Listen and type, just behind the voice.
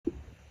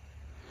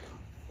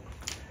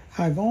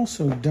I've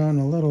also done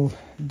a little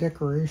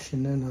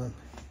decoration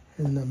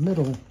in the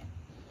middle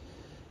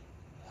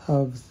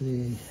of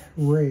the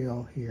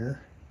rail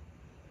here.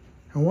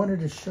 I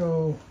wanted to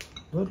show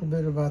a little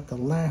bit about the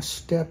last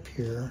step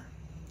here.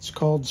 It's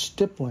called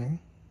stippling,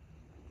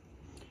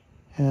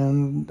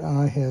 and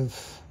I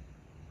have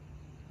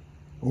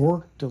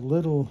worked a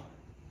little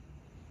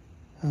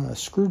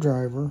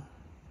screwdriver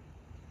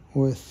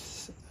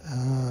with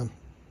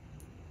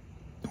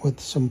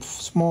some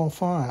small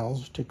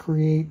files to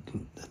create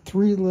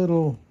 3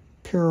 little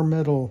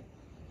pyramidal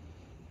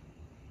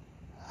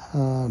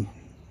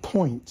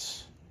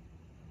points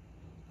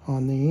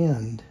on the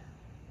end.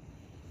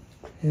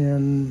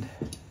 And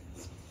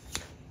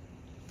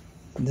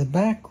the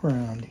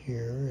background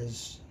here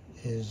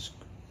is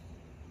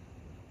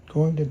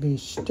going to be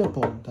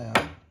stippled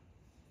down.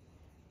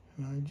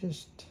 And I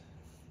just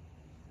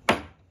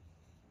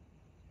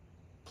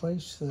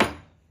place the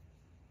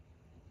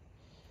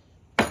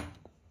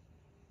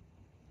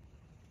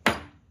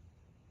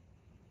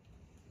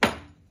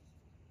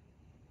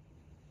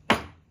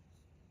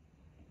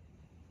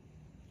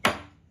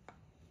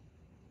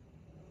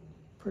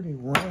pretty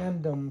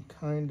random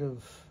kind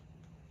of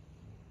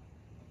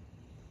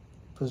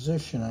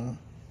positioning.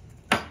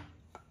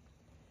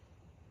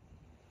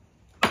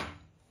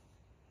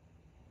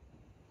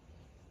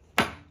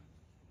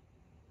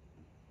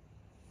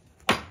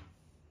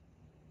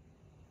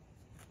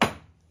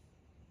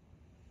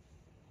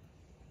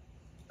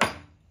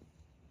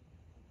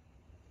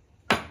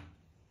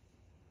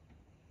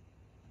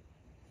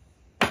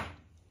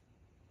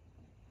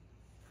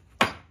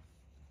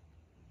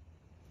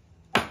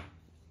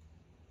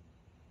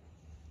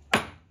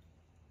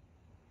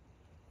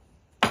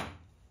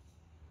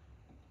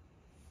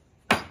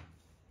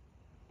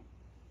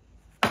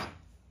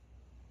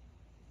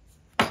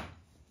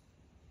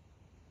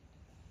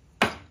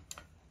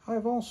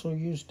 I've also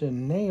used a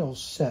nail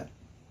set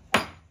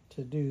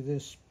to do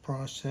this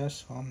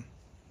process on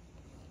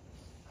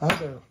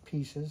other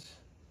pieces.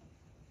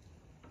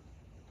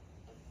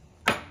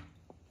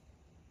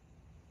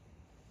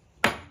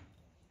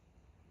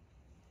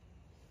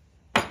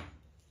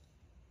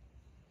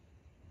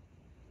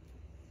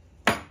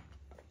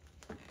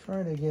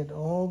 Try to get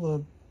all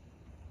the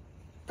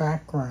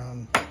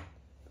background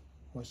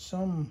with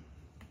some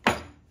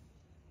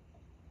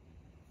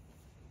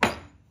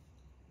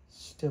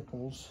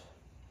stipples.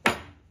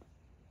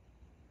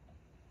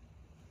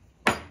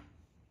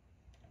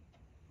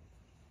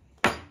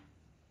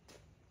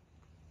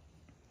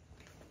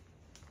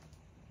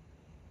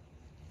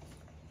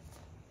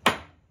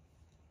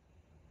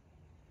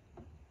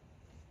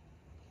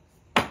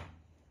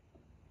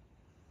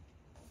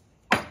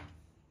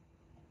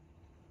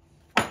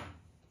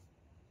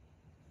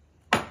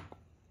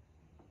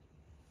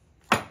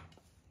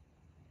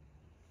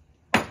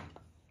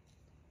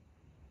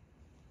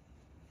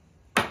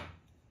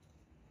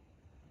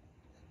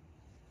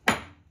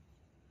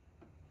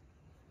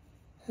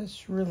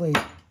 This really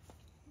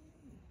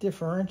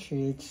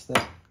differentiates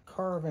the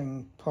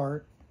carving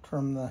part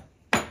from the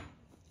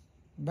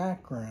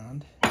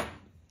background.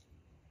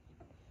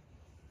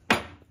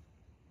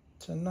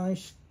 It's a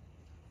nice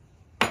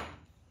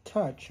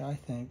touch, I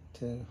think,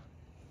 to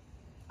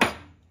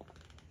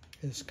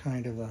this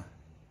kind of a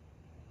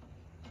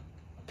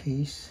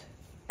piece.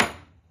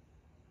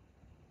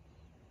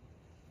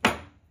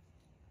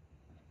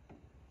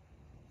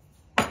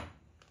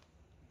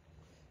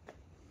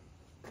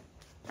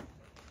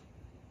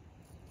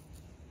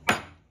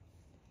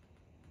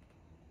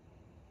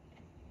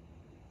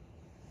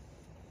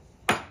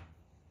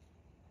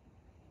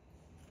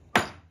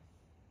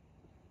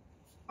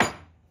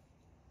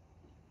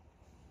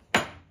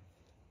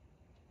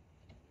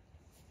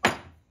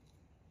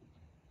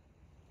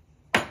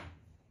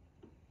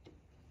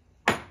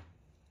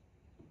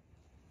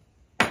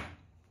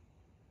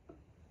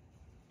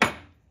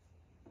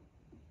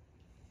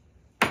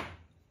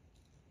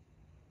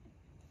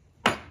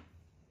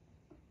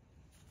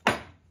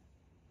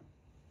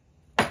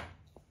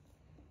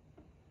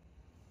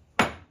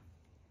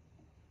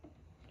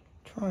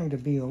 Trying to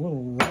be a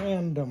little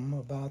random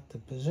about the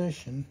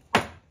position.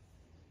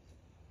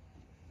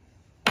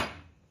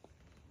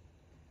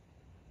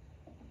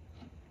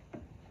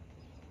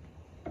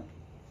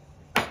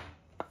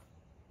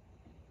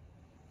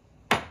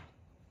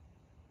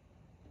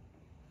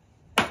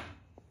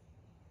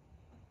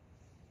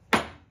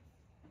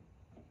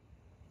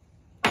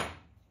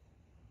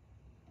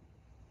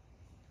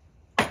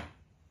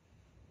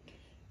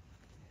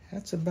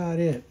 That's about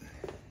it.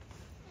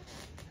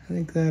 I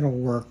think that'll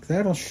work.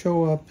 That'll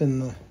show up in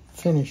the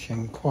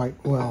finishing quite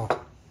well.